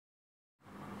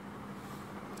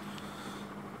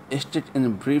state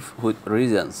in brief with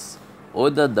reasons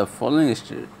whether the following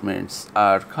statements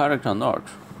are correct or not.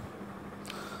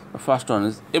 The first one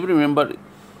is every member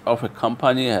of a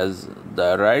company has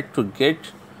the right to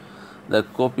get the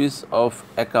copies of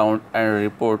account and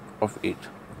report of it.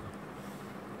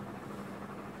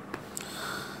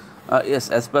 Yes,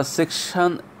 as per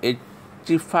section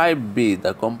 85B,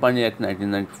 the Company Act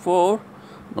 1994,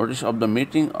 notice of the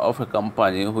meeting of a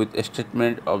company with a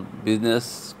statement of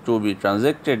business to be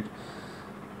transacted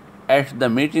at the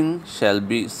meeting shall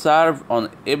be served on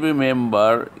every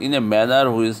member in a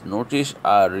manner which notice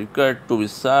are required to be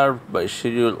served by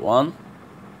Schedule 1.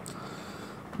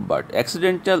 But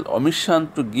accidental omission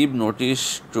to give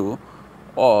notice to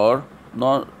or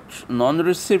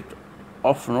non-receipt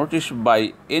of notice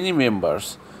by any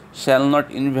members shall not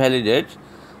invalidate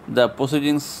the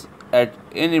proceedings at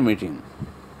any meeting.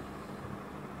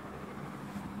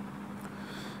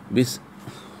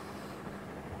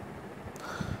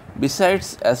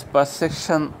 Besides, as per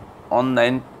section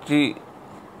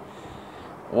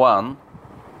 191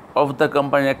 of the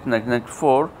Company Act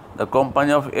 1994, the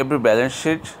copy of every balance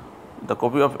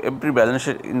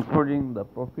sheet, including the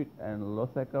profit and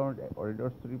loss account,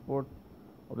 auditor's report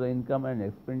of the income and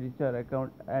expenditure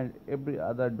account, and every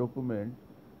other document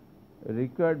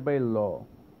required by law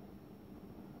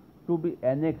to be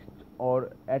annexed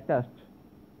or attached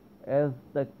as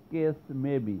the case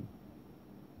may be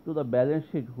to the balance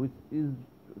sheet, which is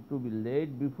to be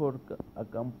laid before a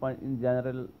company in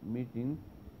general meeting,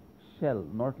 shall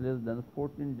not less than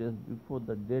 14 days before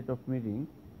the date of meeting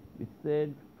be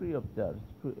sent free of charge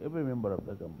to every member of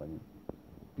the company.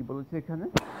 কি বলেছে এখানে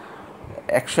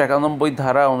 191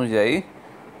 ধারা অনুযায়ী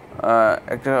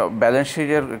একটা balance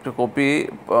শিটের একটা copy,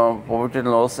 profit and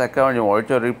loss account,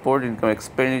 auditor report, income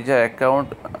expenditure account,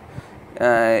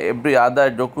 every other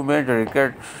document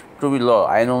required to B ল,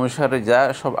 আইন অনুসারে যা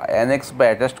সব অ্যানেক্স বা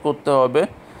অ্যাটাচ করতে হবে,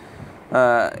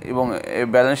 এবং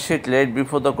balance sheet late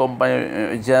before the company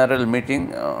general meeting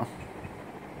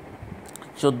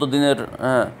 14 দিনের,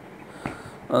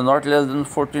 not less than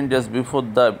 14 days before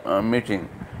the meeting,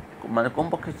 মানে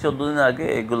কমপক্ষে 14 দিন আগে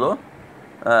এগুলো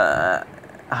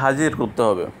হাজির করতে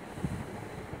হবে।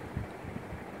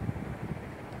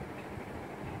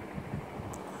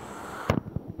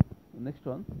 Next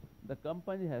one, the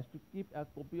company has to keep a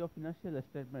copy of financial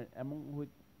statement along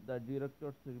with the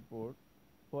director's report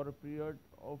for a period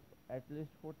of at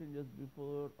least 14 days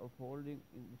before of holding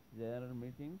its general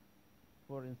meeting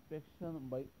for inspection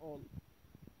by all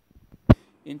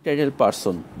entitled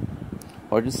person.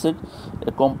 What is it?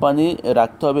 A company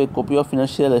রাখতে হবে copy of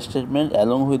financial statement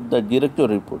along with the director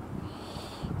report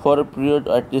for a period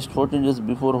at least 14 days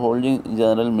before holding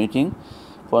general meeting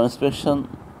for inspection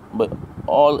by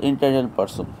all entitled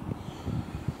person.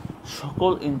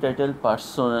 সকল entitled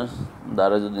পার্সনের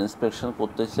দ্বারা যদি inspection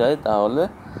করতে চায় তাহলে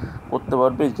করতে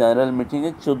পারবে জেনারেল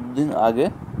মিটিংয়ে 14 দিন আগে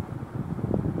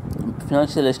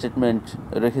ফিনান্সিয়াল স্টেটমেন্ট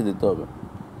রেখে দিতে হবে।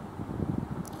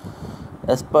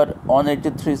 As per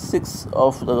 183(6)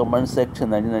 of the Company Act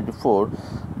 1994,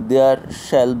 there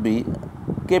shall be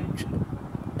kept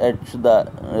at the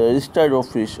registered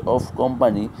office of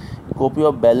company a copy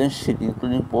of balance sheet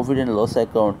including profit and loss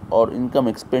account or income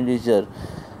expenditure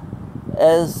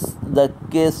as the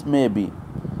case may be,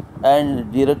 and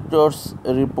director's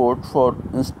report for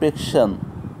inspection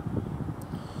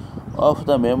of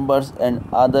the members and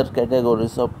other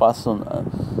categories of person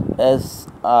as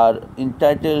are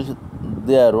entitled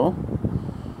thereof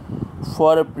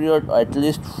for a period at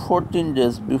least 14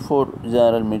 days before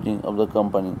general meeting of the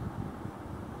company.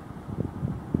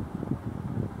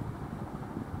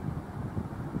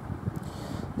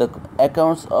 The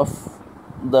accounts of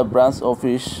the branch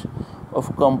office of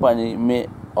company may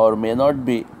or may not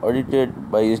be audited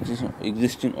by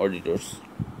existing auditors.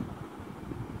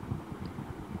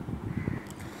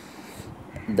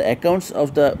 The accounts of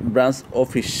the branch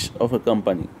office of a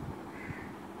company.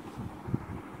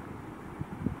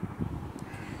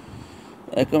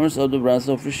 Accounts of the branch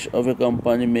office of a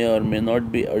company may or may not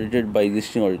be audited by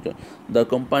existing auditor. The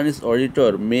company's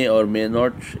auditor may or may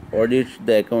not audit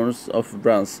the accounts of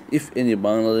branch, if any, in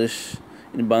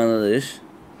Bangladesh,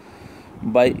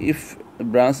 by if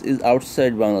branch is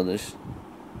outside Bangladesh.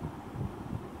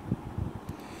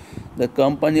 The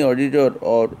company auditor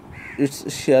or its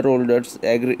shareholders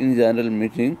agree in general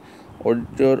meeting,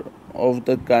 auditor of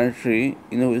the country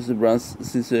in which the branch is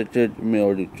situated may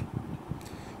audit.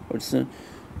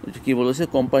 এটা কি বলেছে,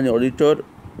 company auditor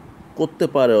করতে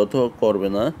পারে অথবা করবে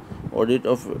না audit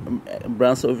of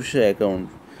branch অফিসের account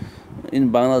in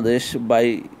Bangladesh by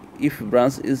if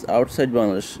branch is outside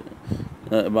Bangladesh,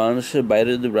 বাংলাদেশের বাইরে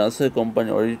যদি ব্রাঞ্চ হয় company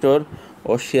auditor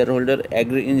or shareholder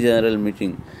agree in general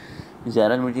meeting.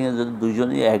 General মিটিংয়ে যদি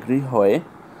দুজনই অ্যাগ্রি হয়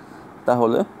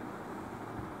তাহলে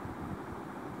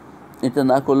এটা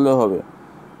না করলেও হবে।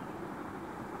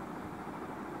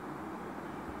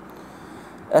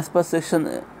 As per section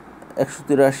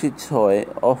 183(6)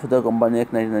 of the Company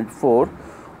Act 1994,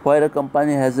 where a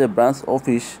company has a branch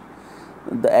office,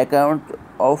 the account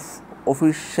of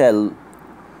office shall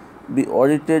be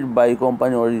audited by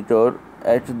company auditor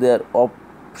at their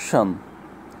option,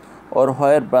 or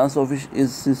where branch office is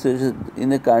situated in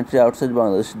a country outside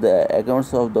Bangladesh, the accounts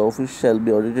of the office shall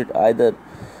be audited either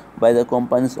by the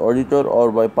company's auditor or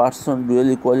by person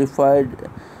duly qualified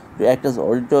to act as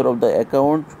auditor of the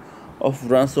account of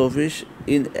branch office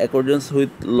in accordance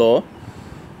with law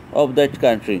of that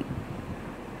country,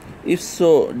 if so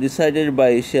decided by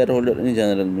shareholder in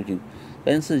general meeting.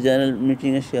 Hence general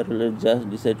meeting A shareholder just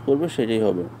decide করবে সেটাই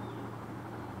হবে।